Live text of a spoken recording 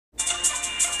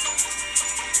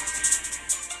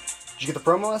Did you get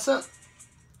the promo I sent?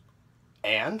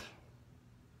 And?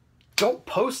 Don't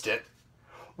post it?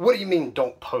 What do you mean,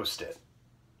 don't post it?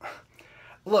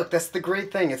 Look, that's the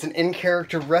great thing. It's an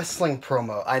in-character wrestling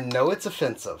promo. I know it's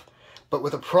offensive. But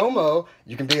with a promo,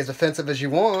 you can be as offensive as you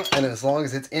want, and as long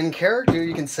as it's in character,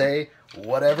 you can say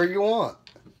whatever you want.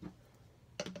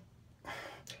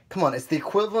 Come on, it's the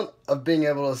equivalent of being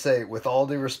able to say, with all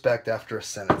due respect, after a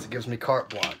sentence. It gives me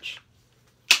carte blanche.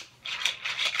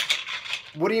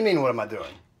 What do you mean, what am I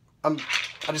doing? I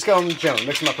just got on the gym,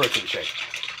 mixing my protein shake.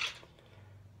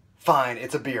 Fine,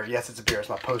 it's a beer. Yes, it's a beer. It's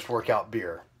my post-workout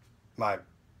beer. My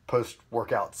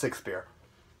post-workout 6th beer.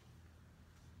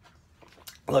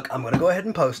 Look, I'm going to go ahead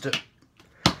and post it.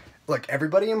 Look,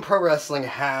 everybody in pro wrestling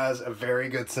has a very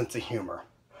good sense of humor.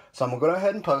 So I'm going to go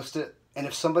ahead and post it. And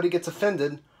if somebody gets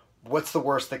offended, what's the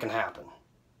worst that can happen?